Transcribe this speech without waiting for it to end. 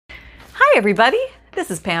Hi everybody,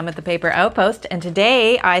 this is Pam at the Paper Outpost, and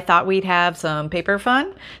today I thought we'd have some paper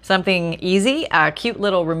fun, something easy, a cute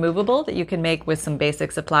little removable that you can make with some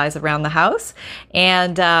basic supplies around the house.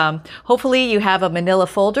 And hopefully you have a manila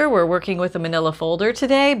folder. We're working with a manila folder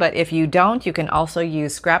today, but if you don't, you can also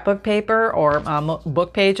use scrapbook paper or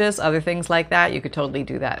book pages, other things like that. You could totally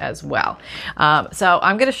do that as well. So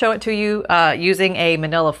I'm going to show it to you using a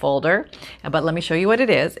manila folder, but let me show you what it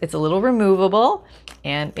is. It's a little removable,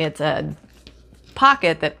 and it's a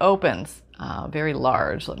pocket that opens very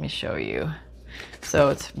large. Let me show you. So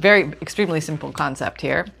it's extremely simple concept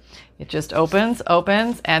here. It just opens,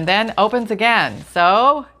 and then opens again.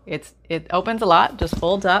 So it opens a lot, just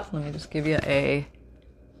folds up. Let me just give you a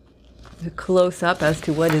close up as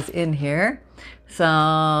to what is in here.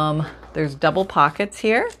 There's double pockets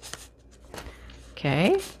here.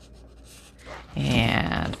 Okay.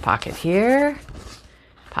 And pocket here,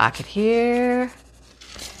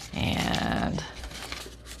 and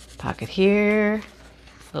pocket here,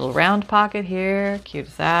 little round pocket here, cute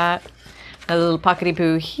as that. A little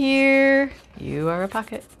pockety-poo here. You are a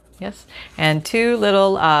pocket, yes. And two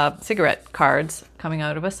little cigarette cards coming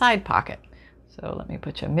out of a side pocket. So let me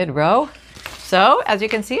put you mid-row. So as you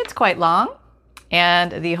can see, it's quite long,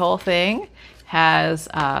 and the whole thing has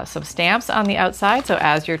some stamps on the outside. So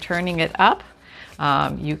as you're turning it up,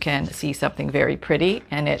 you can see something very pretty,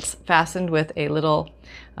 and it's fastened with a little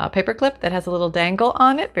paper clip that has a little dangle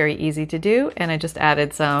on it. Very easy to do. And I just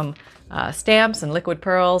added some stamps and liquid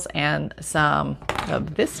pearls and some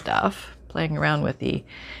of this stuff, playing around with the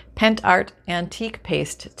Pent Art Antique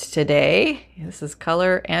Paste today. This is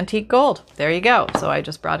color antique gold. There you go. So I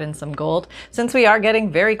just brought in some gold. Since we are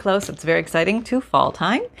getting very close, it's very exciting to fall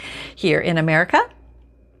time here in America.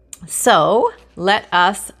 So let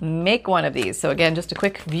us make one of these. So again, just a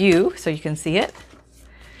quick view so you can see it.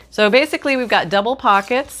 So basically we've got double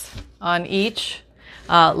pockets on each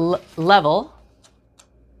level,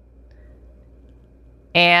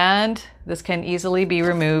 and this can easily be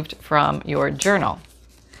removed from your journal.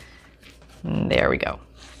 There we go.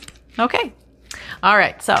 Okay. All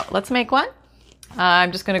right, so let's make one.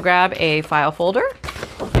 I'm just going to grab a file folder.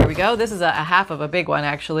 Here we go. This is a half of a big one,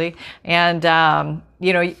 actually. And,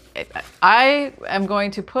 you know, I am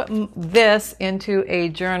going to put this into a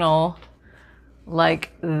journal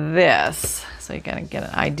like this. So you're going to get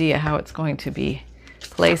an idea how it's going to be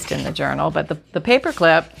placed in the journal. But the paper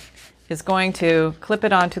clip is going to clip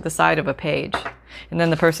it onto the side of a page. And then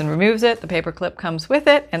the person removes it, the paper clip comes with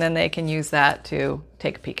it, and then they can use that to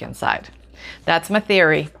take a peek inside. That's my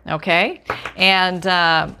theory, okay? And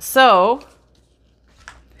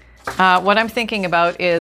what I'm thinking about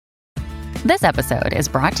is... This episode is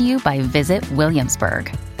brought to you by Visit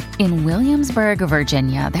Williamsburg. In Williamsburg,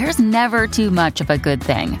 Virginia, there's never too much of a good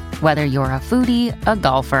thing. Whether you're a foodie, a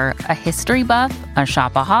golfer, a history buff, a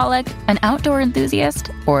shopaholic, an outdoor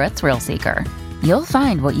enthusiast, or a thrill seeker, you'll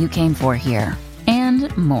find what you came for here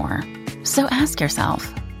and more. So ask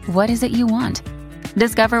yourself, what is it you want?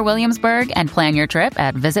 Discover Williamsburg and plan your trip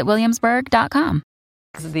at visitwilliamsburg.com.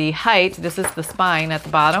 The height, this is the spine at the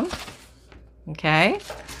bottom. Okay.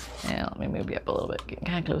 Yeah, let me move you up a little bit. Getting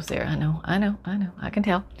kind of close there. I know. I can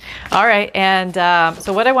tell. All right. And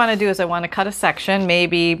so what I want to do is I want to cut a section.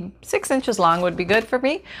 Maybe 6 inches long would be good for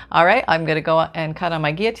me. All right. I'm going to go and cut on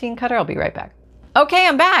my guillotine cutter. I'll be right back. Okay,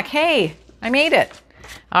 I'm back. Hey, I made it.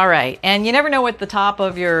 All right. And you never know what the top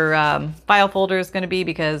of your file folder is going to be,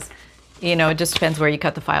 because you know, it just depends where you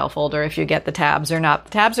cut the file folder, if you get the tabs or not.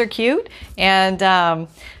 The tabs are cute. And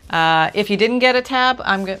if you didn't get a tab,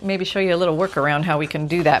 I'm going to maybe show you a little workaround how we can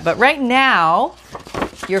do that. But right now,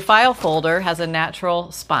 your file folder has a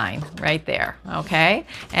natural spine right there, okay?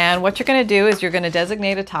 And what you're going to do is you're going to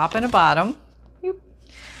designate a top and a bottom.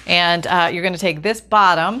 And you're going to take this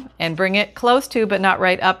bottom and bring it close to, but not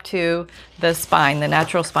right up to, the spine, the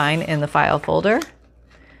natural spine in the file folder.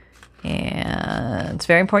 And it's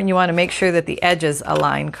very important, you want to make sure that the edges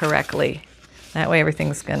align correctly. That way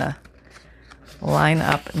everything's going to line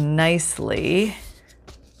up nicely.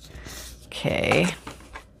 Okay.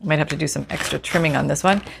 Might have to do some extra trimming on this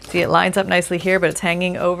one. See, it lines up nicely here, but it's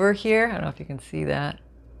hanging over here. I don't know if you can see that.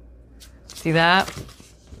 See that?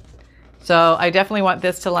 So I definitely want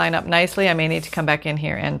this to line up nicely. I may need to come back in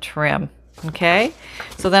here and trim. Okay,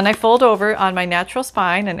 so then I fold over on my natural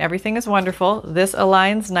spine and everything is wonderful. This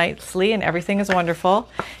aligns nicely and everything is wonderful.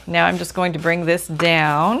 Now I'm just going to bring this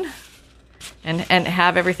down and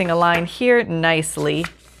have everything align here nicely.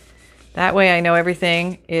 That way I know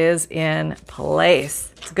everything is in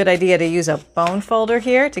place. It's a good idea to use a bone folder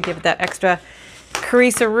here to give it that extra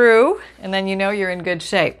crease-a-roo, and then you know you're in good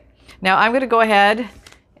shape. Now I'm going to go ahead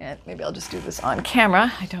And maybe I'll just do this on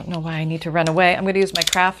camera. I don't know why I need to run away. I'm going to use my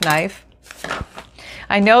craft knife.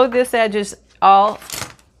 I know this edge is all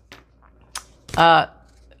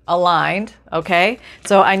aligned, okay?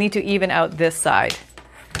 So I need to even out this side.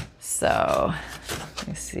 So, let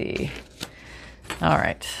me see. All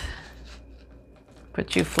right.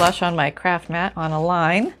 Put you flush on my craft mat on a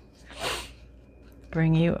line.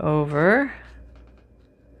 Bring you over.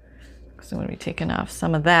 So I'm going to be taking off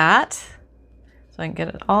some of that so I can get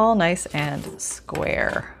it all nice and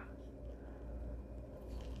square.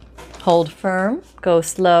 Hold firm, go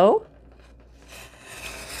slow,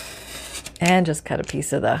 and just cut a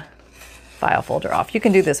piece of the file folder off. You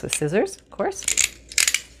can do this with scissors, of course.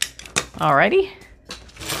 Alrighty.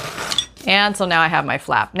 And so now I have my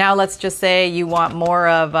flap. Now let's just say you want more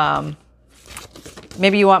of,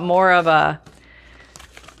 maybe you want more of a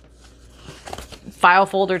file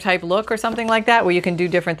folder type look or something like that, where you can do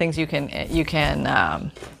different things. You can,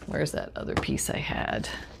 where's that other piece I had?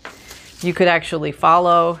 You could actually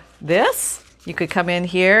follow this. You could come in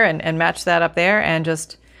here and match that up there and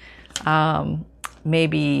just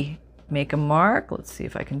maybe make a mark. Let's see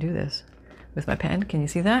if I can do this with my pen. Can you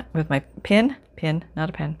see that? With my pin,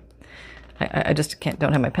 not a pen. I just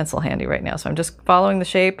don't have my pencil handy right now. So I'm just following the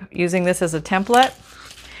shape, using this as a template.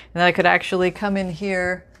 And then I could actually come in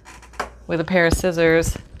here with a pair of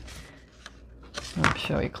scissors. I'll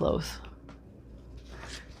show you close.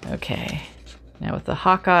 Okay. Now with the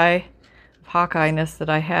Hawkeye-ness that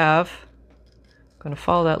I have, I'm going to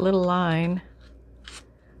follow that little line.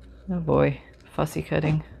 Oh boy, fussy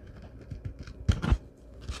cutting.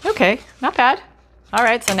 Okay, not bad. All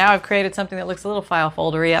right, so now I've created something that looks a little file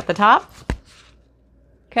foldery at the top.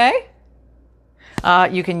 Okay.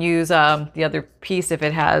 You can use the other piece if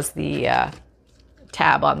it has the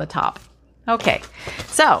tab on the top. Okay,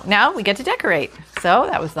 so now we get to decorate. So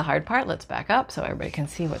that was the hard part. Let's back up so everybody can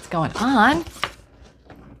see what's going on.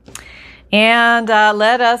 And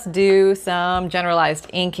let us do some generalized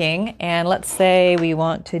inking. And let's say we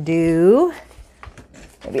want to do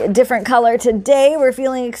maybe a different color today. We're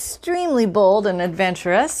feeling extremely bold and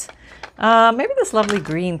adventurous. Maybe this lovely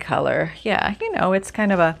green color. Yeah, you know, it's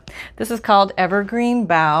kind of this is called Evergreen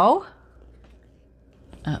Bough.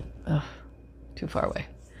 Too far away.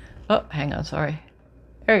 Oh, hang on, sorry.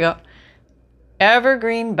 There we go.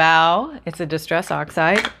 Evergreen Bough. It's a distress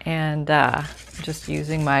oxide, and just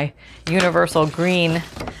using my universal green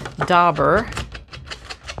dauber.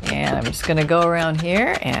 And I'm just gonna go around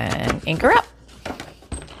here and ink her up.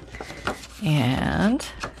 And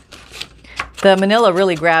the manila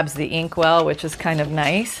really grabs the ink well, which is kind of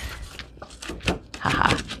nice.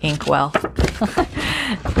 Haha, ink well.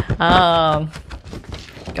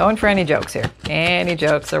 Going for any jokes here. Any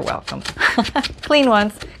jokes are welcome. Clean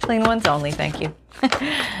ones only, thank you.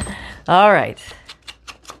 All right.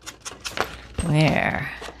 There.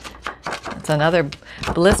 It's another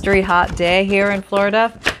blistery hot day here in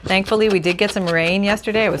Florida. Thankfully, we did get some rain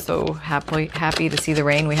yesterday. I was so happy to see the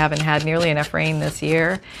rain. We haven't had nearly enough rain this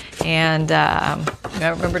year. And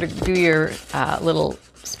remember to do your little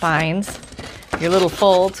spines, your little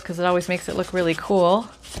folds, because it always makes it look really cool.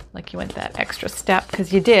 Like you went that extra step,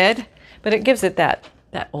 because you did. But it gives it that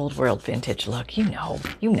old world vintage look. You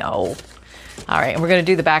know. All right, and we're going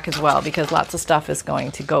to do the back as well, because lots of stuff is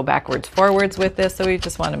going to go backwards, forwards with this. So we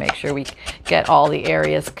just want to make sure we get all the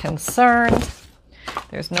areas concerned.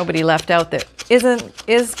 There's nobody left out that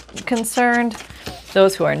is concerned.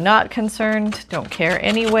 Those who are not concerned don't care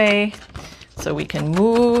anyway. So we can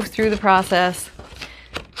move through the process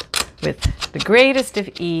with the greatest of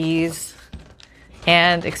ease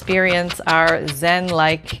and experience our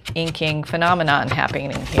Zen-like inking phenomenon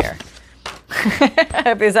happening here.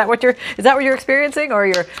 Is that what you're experiencing, or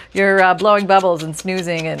you're blowing bubbles and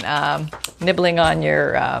snoozing and nibbling on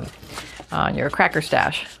your cracker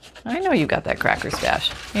stash? I know you got that cracker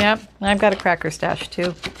stash. Yep, I've got a cracker stash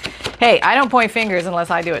too. Hey, I don't point fingers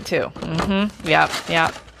unless I do it too. Yep.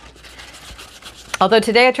 Although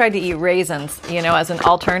today I tried to eat raisins, as an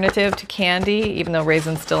alternative to candy, even though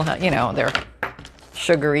raisins still have, they're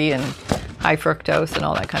sugary and high fructose and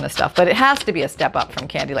all that kind of stuff. But it has to be a step up from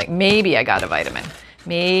candy. Like maybe I got a vitamin.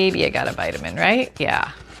 Right?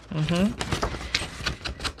 Yeah.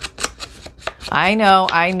 I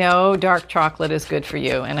know dark chocolate is good for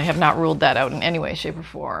you, and I have not ruled that out in any way, shape, or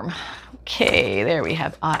form. Okay, there we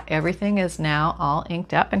have, everything is now all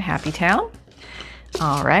inked up in Happy Town.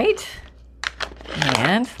 All right,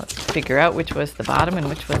 and let's figure out which was the bottom and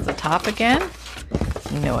which was the top again.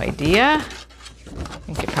 No idea.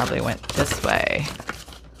 I think it probably went this way.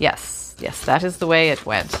 Yes, that is the way it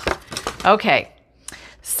went. Okay,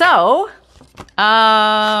 so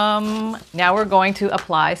Now we're going to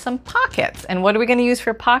apply some pockets. And what are we going to use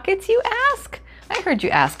for pockets, you ask? I heard you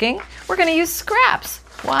asking. We're going to use scraps.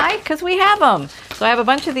 Why? Because we have them. So I have a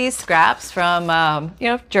bunch of these scraps from,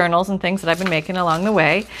 journals and things that I've been making along the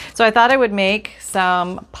way. So I thought I would make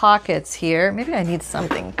some pockets here. Maybe I need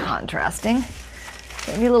something contrasting.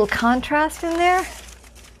 Maybe a little contrast in there.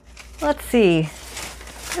 Let's see.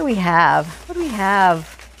 What do we have? What do we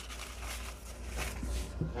have?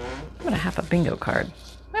 I'm going to have a bingo card.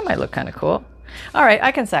 That might look kind of cool. All right,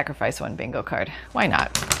 I can sacrifice one bingo card. Why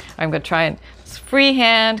not? I'm going to try and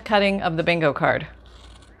freehand cutting of the bingo card.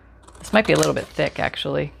 This might be a little bit thick,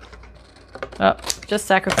 actually. Oh, just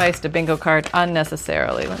sacrificed a bingo card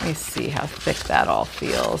unnecessarily. Let me see how thick that all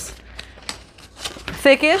feels.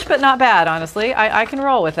 Thickish, but not bad, honestly. I can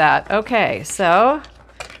roll with that. Okay, so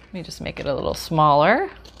let me just make it a little smaller.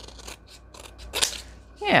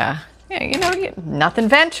 Yeah, nothing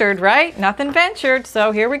ventured, right? Nothing ventured.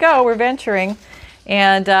 So here we go. We're venturing.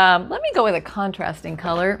 And let me go with a contrasting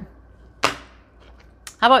color.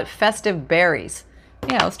 How about festive berries?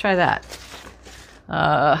 Yeah, let's try that.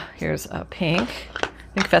 Here's a pink. I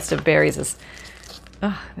think festive berries is...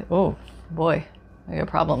 Oh, boy. I got a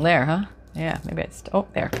problem there, huh? Yeah, maybe it's... Oh,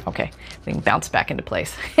 there. Okay. We can bounce back into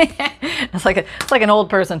place. It's like an old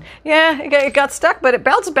person. Yeah, it got stuck, but it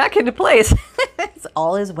bounced back into place. It's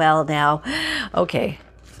all is well now. Okay.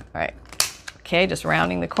 All right. Okay, just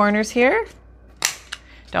rounding the corners here.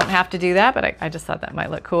 Don't have to do that, but I just thought that might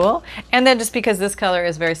look cool. And then just because this color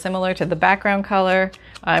is very similar to the background color,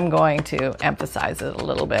 I'm going to emphasize it a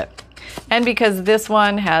little bit. And because this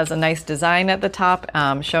one has a nice design at the top,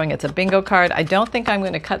 showing it's a bingo card, I don't think I'm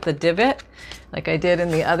going to cut the divot like I did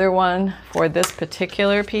in the other one for this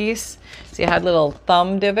particular piece. See, I had little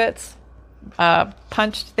thumb divots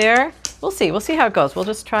punched there. We'll see how it goes. We'll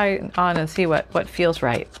just try it on and see what feels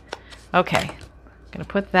right. Okay, I'm going to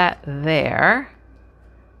put that there.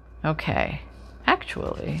 Okay,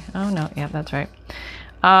 actually, oh no, yeah, that's right.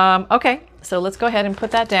 Okay, so let's go ahead and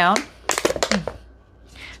put that down.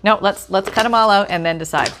 No, let's cut them all out and then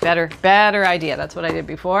decide. Better idea. That's what I did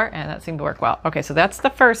before, and that seemed to work well. Okay, so that's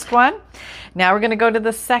the first one. Now we're going to go to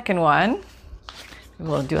the second one.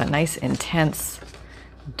 We'll do a nice, intense,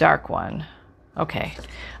 dark one. Okay,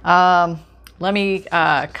 let me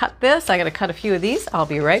cut this. I got to cut a few of these. I'll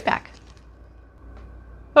be right back.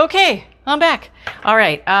 Okay, I'm back. All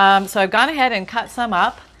right, so I've gone ahead and cut some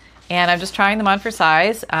up. And I'm just trying them on for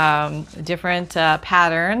size, different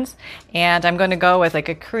patterns. And I'm going to go with like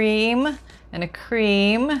a cream and a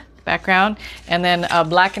cream background, and then a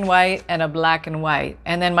black and white and a black and white.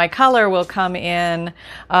 And then my color will come in,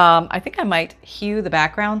 I think I might hue the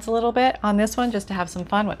backgrounds a little bit on this one just to have some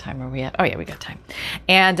fun. What time are we at? Oh yeah, we got time.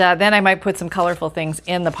 And then I might put some colorful things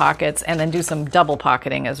in the pockets and then do some double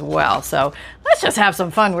pocketing as well. So let's just have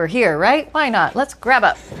some fun. We're here, right? Why not? Let's grab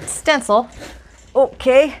a stencil.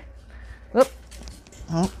 Okay. Whoop.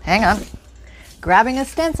 Oh, hang on. Grabbing a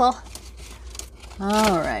stencil.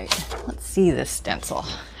 All right. Let's see this stencil.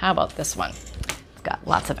 How about this one? It's got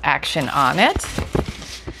lots of action on it.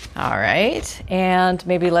 All right. And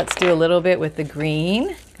maybe let's do a little bit with the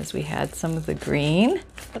green because we had some of the green.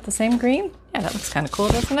 Is that the same green? Yeah, that looks kind of cool,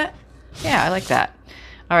 doesn't it? Yeah, I like that.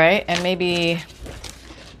 All right. And maybe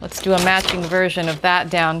let's do a matching version of that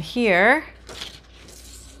down here.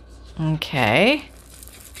 Okay.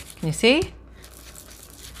 Can you see?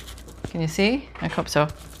 Can you see? I hope so.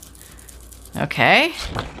 Okay.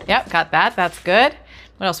 Yep, got that. That's good.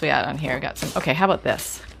 What else we got on here? Got some. Okay, how about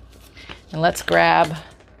this? And let's grab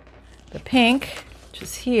the pink, which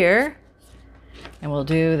is here. And we'll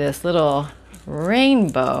do this little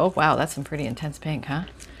rainbow. Wow, that's some pretty intense pink, huh?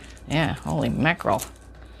 Yeah, holy mackerel.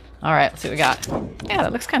 All right, let's see what we got. Yeah,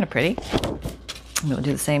 that looks kind of pretty. And we'll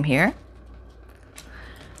do the same here.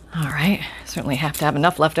 All right, certainly have to have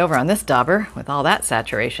enough left over on this dauber with all that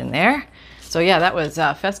saturation there. So yeah, that was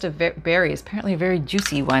festive berries, apparently a very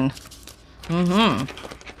juicy one. Oh,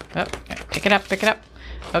 pick it up, pick it up.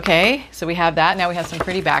 Okay, so we have that. Now we have some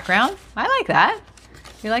pretty background. I like that.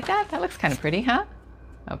 You like that? That looks kind of pretty, huh?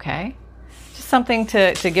 Okay. Just something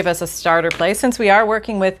to give us a starter place. Since we are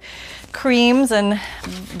working with creams and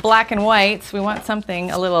black and whites, we want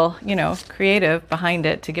something a little, creative behind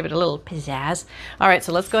it to give it a little pizzazz. All right,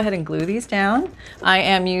 so let's go ahead and glue these down. I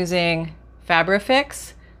am using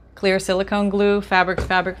Fabrifix clear silicone glue, fabric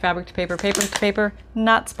to paper, paper to paper.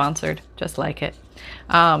 Not sponsored, just like it.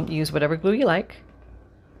 Use whatever glue you like.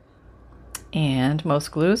 And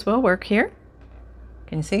most glues will work here.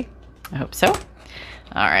 Can you see? I hope so.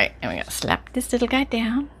 All right, and we gotta slap this little guy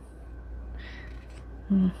down.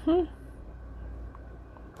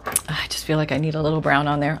 I just feel like I need a little brown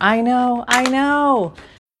on there. I know.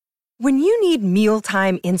 When you need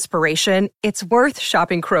mealtime inspiration, it's worth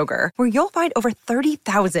shopping Kroger, where you'll find over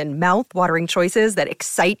 30,000 mouth-watering choices that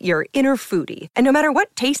excite your inner foodie. And no matter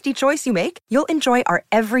what tasty choice you make, you'll enjoy our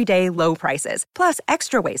everyday low prices, plus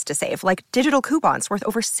extra ways to save, like digital coupons worth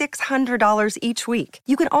over $600 each week.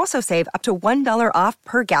 You can also save up to $1 off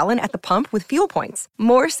per gallon at the pump with fuel points.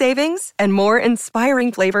 More savings and more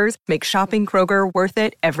inspiring flavors make shopping Kroger worth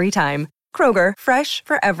it every time. Kroger, fresh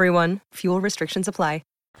for everyone. Fuel restrictions apply.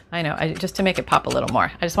 I know, just to make it pop a little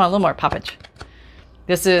more. I just want a little more poppage.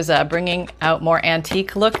 This is bringing out more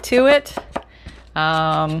antique look to it.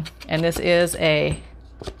 And this is a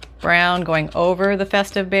brown going over the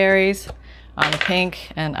festive berries on a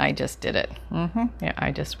pink, and I just did it. Yeah,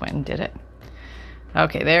 I just went and did it.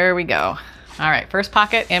 Okay, there we go. All right, first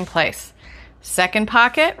pocket in place. Second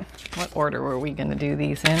pocket, what order were we gonna do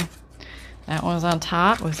these in? That one was on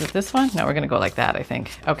top. Was it this one? No, we're going to go like that, I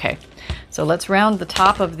think. Okay, so let's round the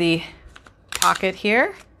top of the pocket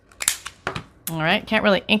here. All right, can't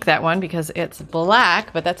really ink that one because it's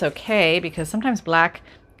black, but that's okay because sometimes black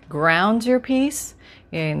grounds your piece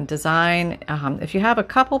in design. If you have a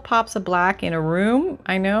couple pops of black in a room,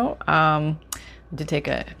 I know, I did take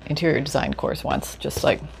an interior design course once, just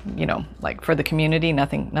like, you know, like for the community,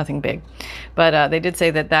 nothing big. But they did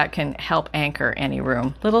say that that can help anchor any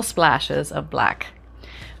room. Little splashes of black.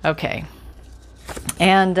 Okay.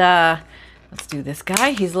 And let's do this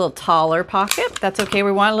guy. He's a little taller pocket. That's okay.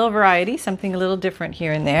 We want a little variety, something a little different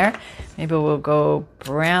here and there. Maybe we'll go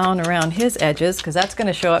brown around his edges because that's going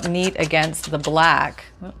to show up neat against the black.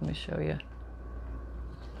 Oh, let me show you.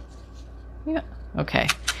 Yeah. Okay.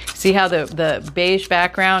 See how the beige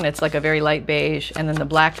background, it's like a very light beige, and then the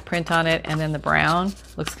black print on it, and then the brown.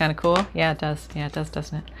 Looks kind of cool. Yeah, it does. Yeah, it does,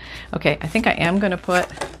 doesn't it? Okay, I think I am going to put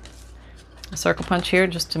a circle punch here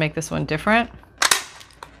just to make this one different.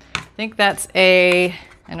 I think that's I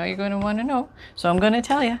know you're going to want to know, so I'm going to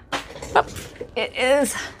tell you. Oh, it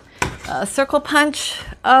is a circle punch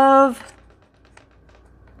of,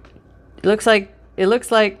 it looks like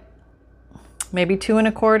maybe 2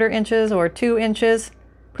 1/4 inches or 2 inches.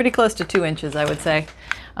 Pretty close to 2 inches, I would say,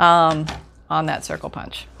 on that circle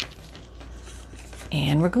punch.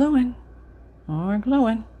 And we're gluing. Oh, we're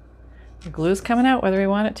gluing. The glue's coming out whether we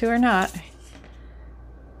want it to or not.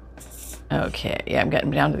 Okay, yeah, I'm getting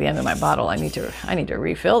down to the end of my bottle. I need to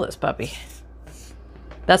refill this puppy.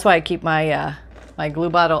 That's why I keep my my glue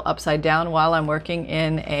bottle upside down while I'm working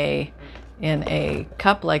in a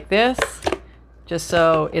cup like this, just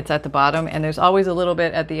so it's at the bottom. And there's always a little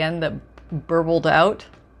bit at the end that burbled out.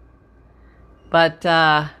 But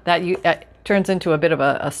that turns into a bit of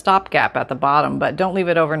a stopgap at the bottom, but don't leave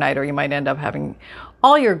it overnight or you might end up having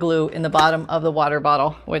all your glue in the bottom of the water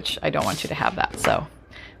bottle, which I don't want you to have that. So,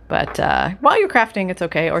 but while you're crafting, it's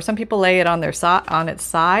okay. Or some people lay it on their on its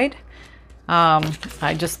side.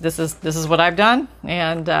 This is what I've done,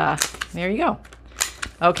 and there you go.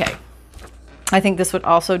 Okay, I think this would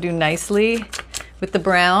also do nicely with the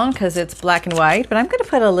brown because it's black and white, but I'm going to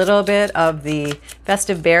put a little bit of the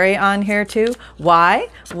festive berry on here too. Why?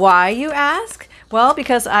 Why, you ask? Well,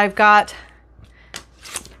 because I've got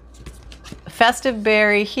festive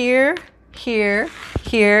berry here, here,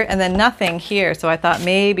 here, and then nothing here. So I thought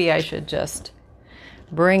maybe I should just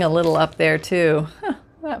bring a little up there too. Huh,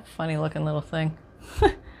 that funny looking little thing.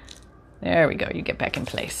 There we go. You get back in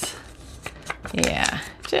place. Yeah,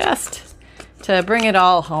 just to bring it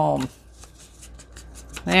all home.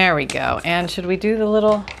 There we go. And should we do the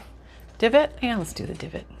little divot? Yeah, let's do the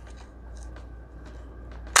divot.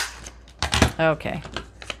 Okay.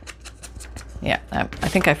 Yeah, I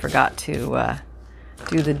think I forgot to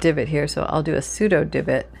do the divot here, so I'll do a pseudo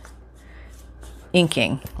divot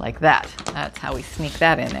inking like that. That's how we sneak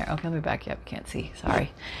that in there. Okay, let me back you up. You can't see.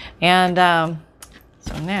 Sorry. And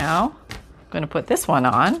so now I'm going to put this one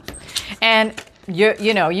on. And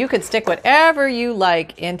you know, you could stick whatever you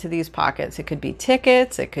like into these pockets. It could be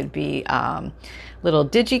tickets, it could be little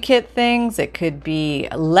DigiKit things, it could be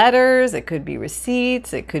letters, it could be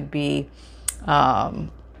receipts, it could be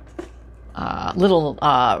little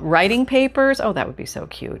writing papers. Oh, that would be so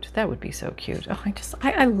cute. That would be so cute. Oh,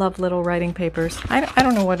 I love little writing papers. I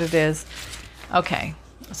don't know what it is. Okay,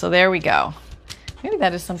 so there we go. Maybe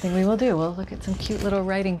that is something we will do. We'll look at some cute little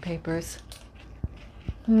writing papers.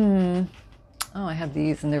 Oh, I have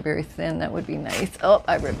these and they're very thin. That would be nice. Oh,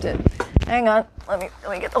 I ripped it. Hang on. Let me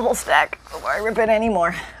get the whole stack before I rip it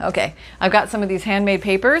anymore. Okay, I've got some of these handmade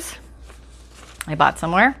papers I bought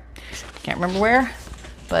somewhere. Can't remember where,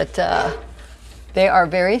 but they are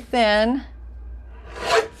very thin,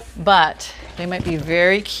 but they might be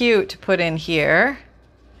very cute to put in here.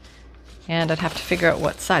 And I'd have to figure out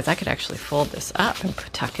what size. I could actually fold this up and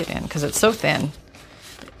tuck it in because it's so thin.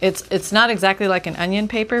 It's not exactly like an onion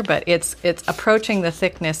paper, but it's approaching the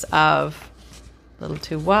thickness of, a little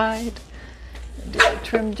too wide. Do a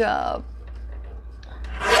trim job.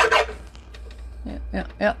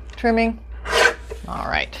 Yeah, trimming. All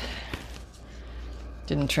right.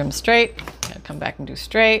 Didn't trim straight. Gotta come back and do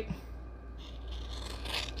straight.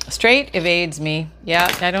 Straight evades me.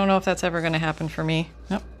 Yeah, I don't know if that's ever going to happen for me.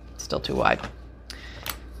 Nope, still too wide.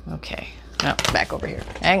 Okay, no, back over here.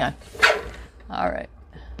 Hang on. All right,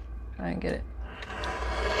 try and get it.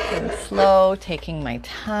 Getting slow, taking my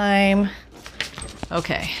time.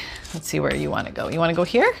 Okay, let's see where you want to go. You want to go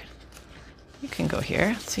here? You can go here.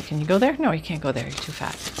 Let's see, can you go there? No, you can't go there. You're too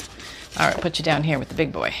fat. All right, put you down here with the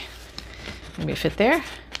big boy. Maybe fit there?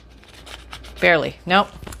 Barely. Nope.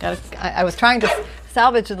 I was trying to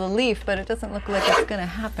salvage the leaf, but it doesn't look like it's going to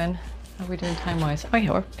happen. How are we doing time-wise? Oh,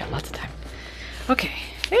 yeah, we've got lots of time. Okay,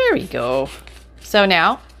 there we go. So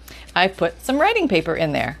now I've put some writing paper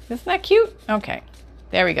in there. Isn't that cute? Okay,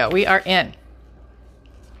 there we go. We are in.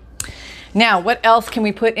 Now, what else can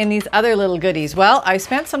we put in these other little goodies? Well, I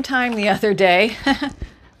spent some time the other day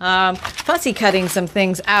fussy cutting some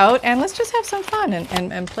things out, and let's just have some fun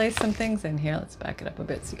and place some things in here. Let's back it up a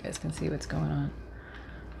bit so you guys can see what's going on.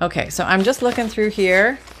 Okay, so I'm just looking through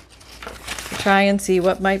here to try and see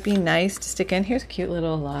what might be nice to stick in. Here's a cute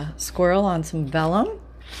little squirrel on some vellum.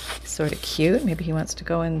 Sort of cute. Maybe he wants to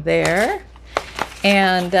go in there.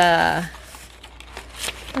 And let's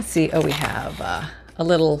see. Oh, we have a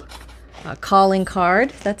little calling card.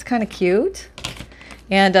 That's kind of cute.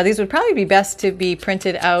 And these would probably be best to be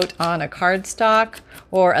printed out on a cardstock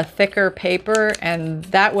or a thicker paper, and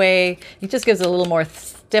that way it just gives a little more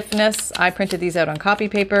stiffness. I printed these out on copy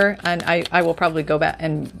paper, and I will probably go back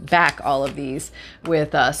and back all of these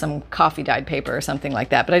with some coffee dyed paper or something like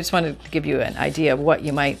that. But I just wanted to give you an idea of what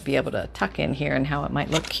you might be able to tuck in here and how it might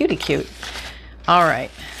look cutie cute. All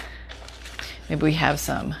right, maybe we have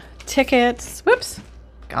some tickets. Whoops,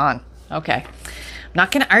 gone. Okay. I'm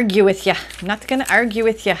not going to argue with you. I'm not going to argue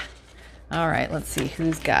with you. All right, let's see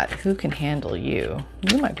who can handle you.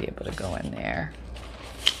 You might be able to go in there.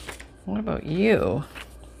 What about you?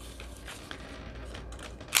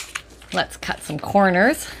 Let's cut some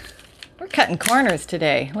corners. We're cutting corners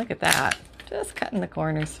today. Look at that. Just cutting the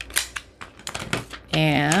corners.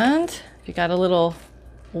 And if you got a little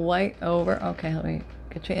white over, okay, let me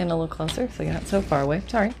get you in a little closer so you're not so far away.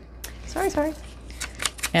 Sorry.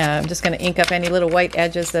 And I'm just going to ink up any little white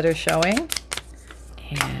edges that are showing.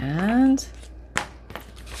 And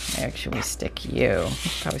where should we stick you?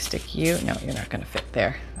 Probably stick you. No, you're not going to fit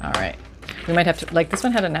there. All right. We might have to, like this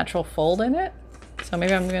one had a natural fold in it. So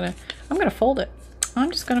maybe I'm going to fold it.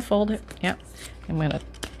 I'm just going to fold it. Yep. I'm going to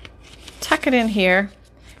tuck it in here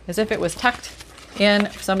as if it was tucked in.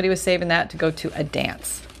 If somebody was saving that to go to a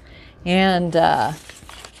dance. And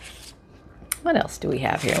what else do we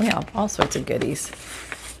have here? We have all sorts of goodies.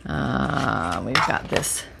 We've got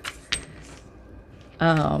this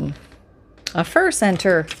a fur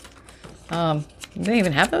center. Do they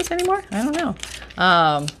even have those anymore? I don't know.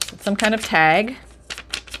 Some kind of tag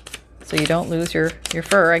so you don't lose your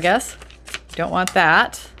fur, I guess. You don't want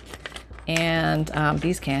that. And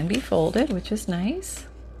these can be folded, which is nice.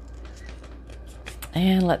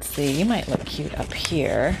 And let's see, you might look cute up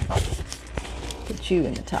here. Put you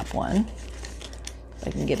in the top one. If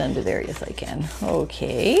I can get under there, yes I can.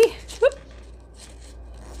 Okay. Whoop.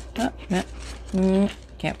 Oh, no.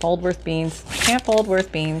 Can't fold worth beans. Can't fold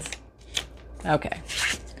worth beans. Okay.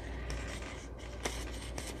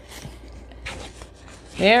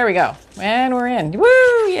 There we go. And we're in. Woo!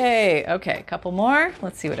 Yay! Okay, a couple more.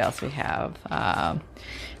 Let's see what else we have.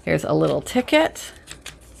 Here's a little ticket.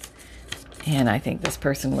 And I think this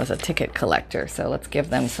person was a ticket collector, so let's give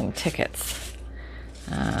them some tickets.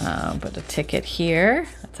 Put a ticket here.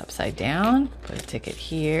 That's upside down. Put a ticket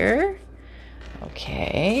here.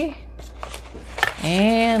 Okay.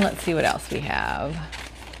 And let's see what else we have.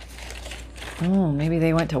 Oh, maybe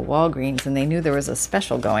they went to Walgreens and they knew there was a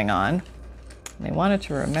special going on. And they wanted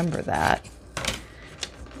to remember that.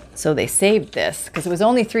 So they saved this because it was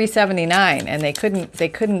only $3.79 and they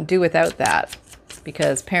couldn't do without that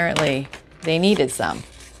because apparently they needed some.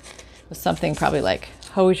 It was something probably like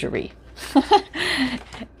hosiery.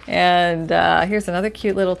 And here's another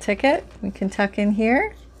cute little ticket we can tuck in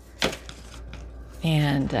here.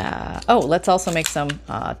 And oh, let's also make some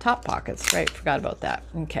top pockets. Right, forgot about that.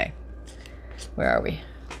 Okay, where are we?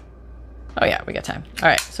 Oh yeah, we got time. All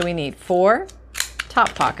right, so we need 4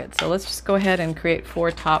 top pockets. So let's just go ahead and create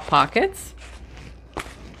 4 top pockets.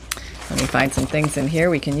 Let me find some things in here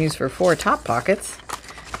we can use for 4 top pockets.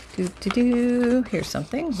 Here's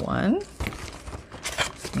something. One.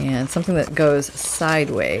 And something that goes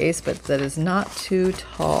sideways, but that is not too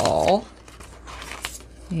tall.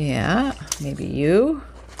 Yeah, maybe you.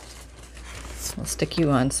 We'll stick you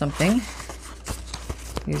on something.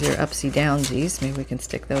 These are upsy downsies. Maybe we can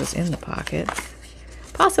stick those in the pocket.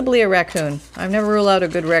 Possibly a raccoon. I've never ruled out a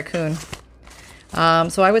good raccoon.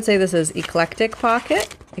 So I would say this is eclectic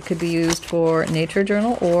pocket. It could be used for nature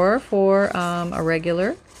journal or for a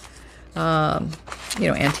regular,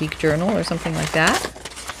 antique journal or something like that.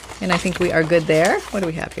 And I think we are good there. What do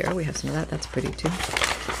we have here? We have some of that. That's pretty too.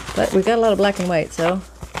 But we've got a lot of black and white, so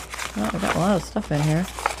we've got a lot of stuff in here.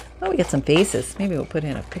 Oh, we got some faces. Maybe we'll put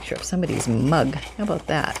in a picture of somebody's mug. How about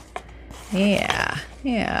that? Yeah.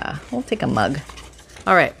 We'll take a mug.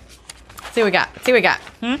 All right. See what we got.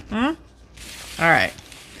 All right.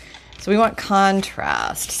 So we want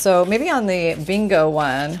contrast. So maybe on the bingo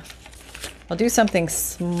one, I'll do something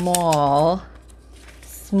small.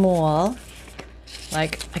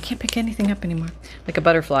 Like, I can't pick anything up anymore. Like a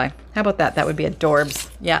butterfly. How about that? That would be adorbs.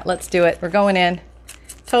 Yeah, let's do it. We're going in.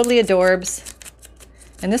 Totally adorbs.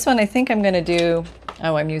 And this one, I think I'm going to do...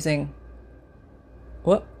 Oh, I'm using...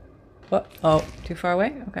 What? Oh, too far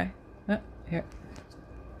away? Okay. Here.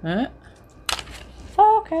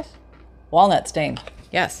 Focus. Walnut stain.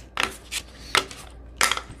 Yes.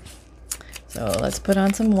 So let's put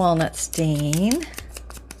on some walnut stain.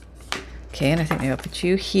 Okay, and I think maybe I'll put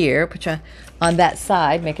you here. Put you on that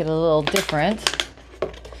side. Make it a little different.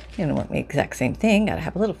 You don't want the exact same thing. Got to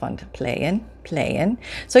have a little fun to play in.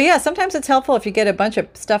 So yeah, sometimes it's helpful if you get a bunch of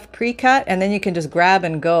stuff pre-cut and then you can just grab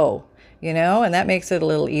and go, and that makes it a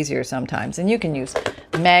little easier sometimes. And you can use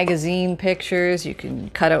magazine pictures. You can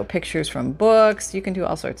cut out pictures from books. You can do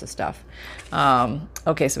all sorts of stuff.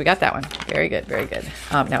 Okay, so we got that one. Very good.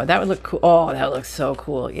 Now that would look cool. Oh, that looks so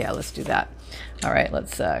cool. Yeah, let's do that. All right,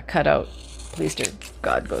 let's cut out. Please, dear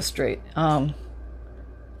God, go straight. Probably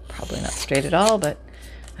not straight at all, but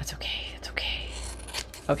that's okay. It's okay.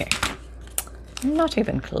 Okay. Not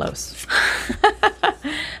even close.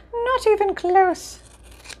 Not even close.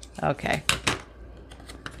 Okay.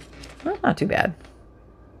 Well, not too bad.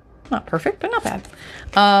 Not perfect, but not bad.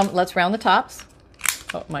 Let's round the tops.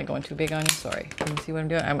 Oh, am I going too big on you? Sorry. Can you see what I'm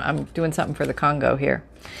doing? I'm doing something for the Congo here.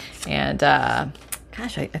 And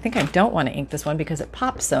gosh, I think I don't want to ink this one because it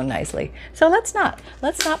pops so nicely. So let's not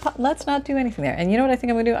do anything there. And you know what I think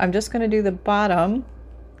I'm going to do? I'm just going to do the bottom.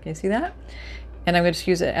 Can you see that? And I'm going to just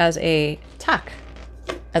use it as a tuck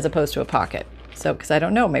as opposed to a pocket. So, because I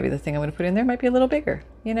don't know, maybe the thing I'm going to put in there might be a little bigger.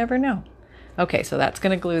 You never know. Okay, so that's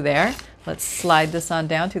going to glue there. Let's slide this on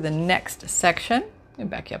down to the next section. Let me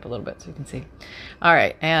back you up a little bit so you can see. All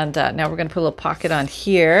right, and now we're going to put a little pocket on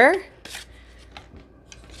here.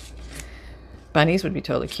 Bunnies would be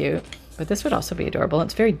totally cute, but this would also be adorable.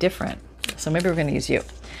 It's very different. So maybe we're going to use you.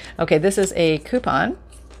 Okay, this is a coupon.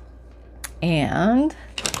 And...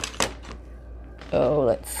 oh,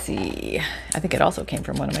 let's see. I think it also came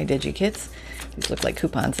from one of my digi kits. These look like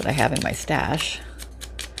coupons that I have in my stash.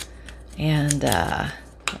 And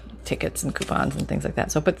tickets and coupons and things like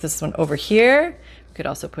that. So I'll put this one over here. We could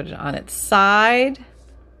also put it on its side.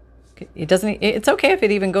 It's okay if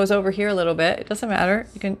it even goes over here a little bit. It doesn't matter.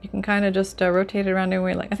 You can kind of just rotate it around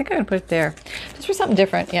anywhere. Like, I think I'm going to put it there. Just for something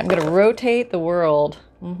different. Yeah, I'm going to rotate the world.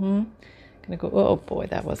 Gonna go, oh boy,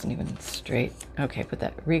 that wasn't even straight. Okay, put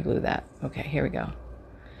that, reglue that. Okay, here we go.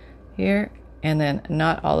 Here, and then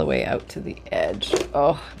not all the way out to the edge.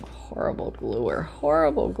 Oh, horrible gluer.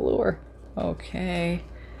 Okay.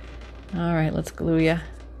 All right, let's glue you.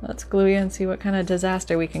 And see what kind of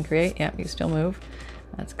disaster we can create. Yep, you still move.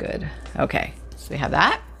 That's good. Okay, so we have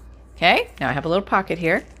that. Okay, now I have a little pocket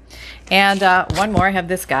here. And one more, I have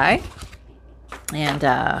this guy.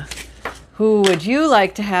 And who would you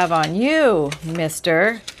like to have on you,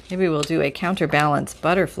 mister? Maybe we'll do a counterbalance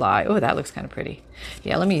butterfly. Oh, that looks kind of pretty.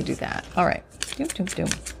 Yeah, let me do that. All right.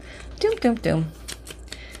 Doom.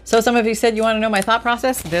 So some of you said you want to know my thought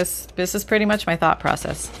process. This is pretty much my thought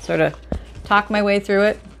process. Sort of talk my way through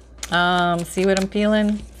it. See what I'm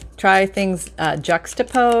feeling. Try things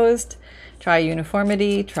juxtaposed. Try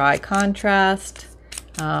uniformity. Try contrast.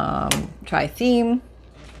 Try theme.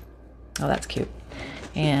 Oh, that's cute.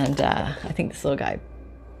 And I think this little guy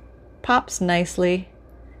pops nicely.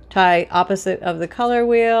 Try opposite of the color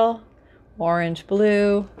wheel. Orange,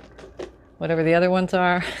 blue, whatever the other ones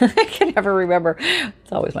are. I can never remember.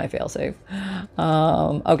 It's always my fail-safe.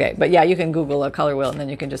 Okay, but yeah, you can Google a color wheel and then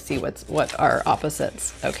you can just see what are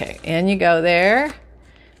opposites. Okay, in you go there.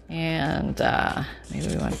 And maybe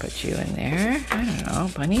we want to put you in there. I don't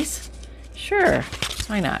know, bunnies? Sure,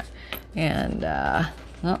 why not? And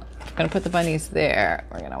well, I'm going to put the bunnies there.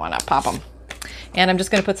 We're going to want to pop them. And I'm just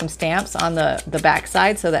going to put some stamps on the back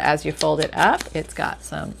side so that as you fold it up, it's got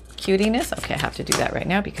some cutiness. Okay, I have to do that right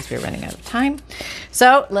now because we're running out of time.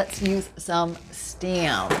 So let's use some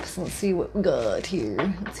stamps. Let's see what we got here.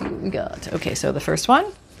 Let's see what we got. Okay, so the first one,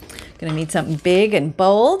 going to need something big and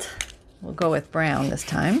bold. We'll go with brown this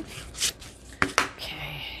time.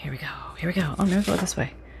 Okay, here we go. Here we go. Oh, no, go this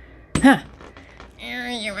way. Huh.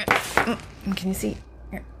 Can you see?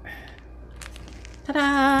 Here.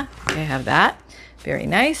 Ta-da! Okay, I have that. Very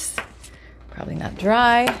nice. Probably not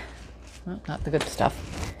dry. Oh, not the good stuff.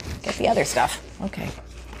 Get the other stuff. Okay.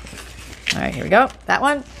 All right, here we go. That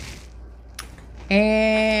one.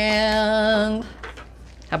 And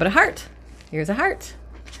how about a heart? Here's a heart.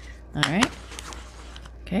 All right.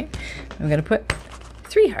 Okay. I'm going to put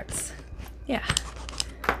 3 hearts. Yeah.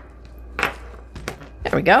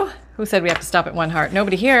 There we go. Who said we have to stop at 1 heart?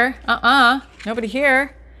 Nobody here. Nobody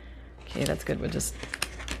here. Okay, that's good. We'll just...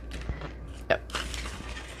 Yep.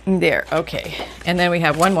 There. Okay. And then we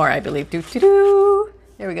have one more, I believe. Doo-doo-doo.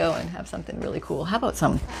 There we go. And have something really cool. How about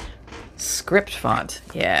some script font?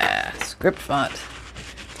 Yeah, script font.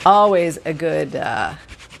 Always a good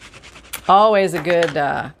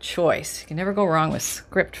choice. You can never go wrong with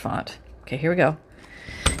script font. Okay, here we go.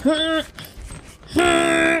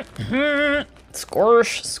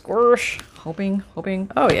 Squish, squish. Hoping.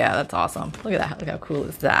 Oh yeah, that's awesome. Look at that. Look how cool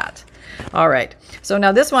is that. All right. So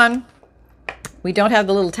now this one, we don't have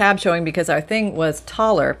the little tab showing because our thing was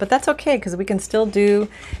taller, but that's okay because we can still do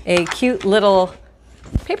a cute little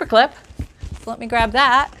paper clip. So let me grab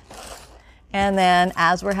that. And then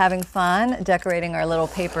as we're having fun decorating our little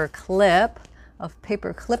paper clip of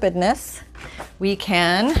paper clippedness, we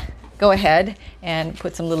can go ahead and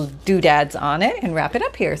put some little doodads on it and wrap it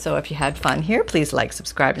up here. So if you had fun here, please like,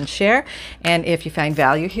 subscribe, and share. And if you find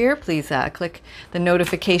value here, please click the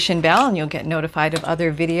notification bell and you'll get notified of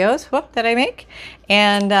other videos that I make.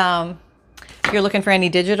 And if you're looking for any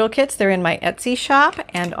digital kits, they're in my Etsy shop.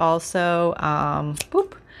 And also,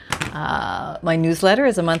 my newsletter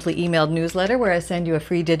is a monthly emailed newsletter where I send you a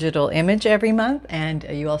free digital image every month, and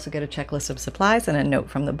you also get a checklist of supplies and a note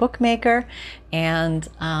from the bookmaker. And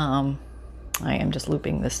I am just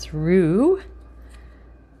looping this through.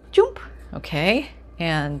 Jump. Okay.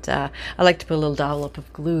 And I like to put a little dollop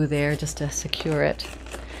of glue there just to secure it.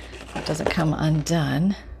 It doesn't come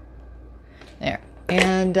undone. There.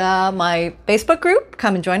 And my Facebook group,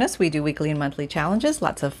 come and join us. We do weekly and monthly challenges.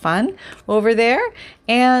 Lots of fun over there.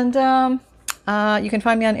 And you can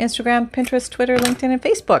find me on Instagram, Pinterest, Twitter, LinkedIn, and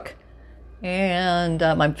Facebook. And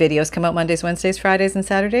my videos come out Mondays, Wednesdays, Fridays, and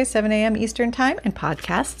Saturdays, 7 a.m. Eastern Time. And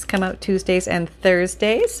podcasts come out Tuesdays and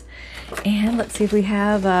Thursdays. And let's see if we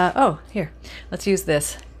have... here. Let's use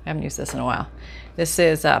this. I haven't used this in a while. This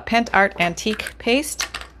is Pent Art Antique Paste.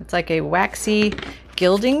 It's like a waxy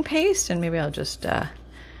gilding paste, and maybe I'll just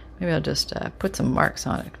put some marks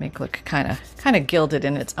on it to make it look kind of gilded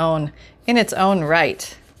in its own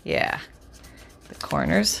right. Yeah, the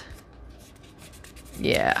corners.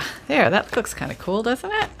 Yeah, there. That looks kind of cool,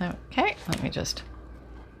 doesn't it? Okay, let me just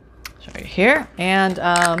show you here. And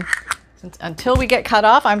until we get cut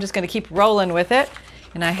off, I'm just going to keep rolling with it.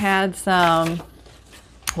 And I had some.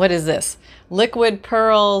 What is this? Liquid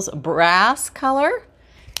Pearls Brass color.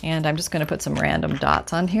 And I'm just going to put some random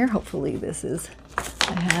dots on here. Hopefully this is,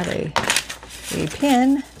 I had a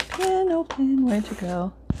pin. Oh pin, where'd you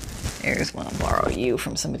go? There's one. I'll borrow you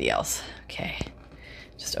from somebody else. Okay.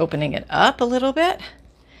 Just opening it up a little bit.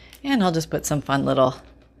 And I'll just put some fun little,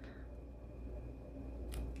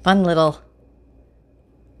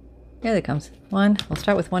 here it comes. 1. We'll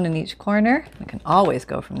start with 1 in each corner. We can always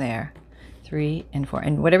go from there. 3 and 4.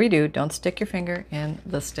 And whatever you do, don't stick your finger in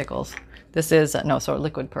the stickles. This is,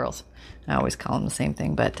 liquid pearls. I always call them the same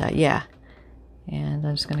thing, but yeah. And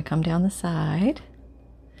I'm just going to come down the side,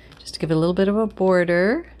 just to give it a little bit of a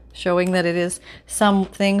border, showing that it is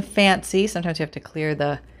something fancy. Sometimes you have to clear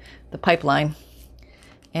the pipeline.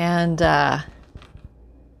 And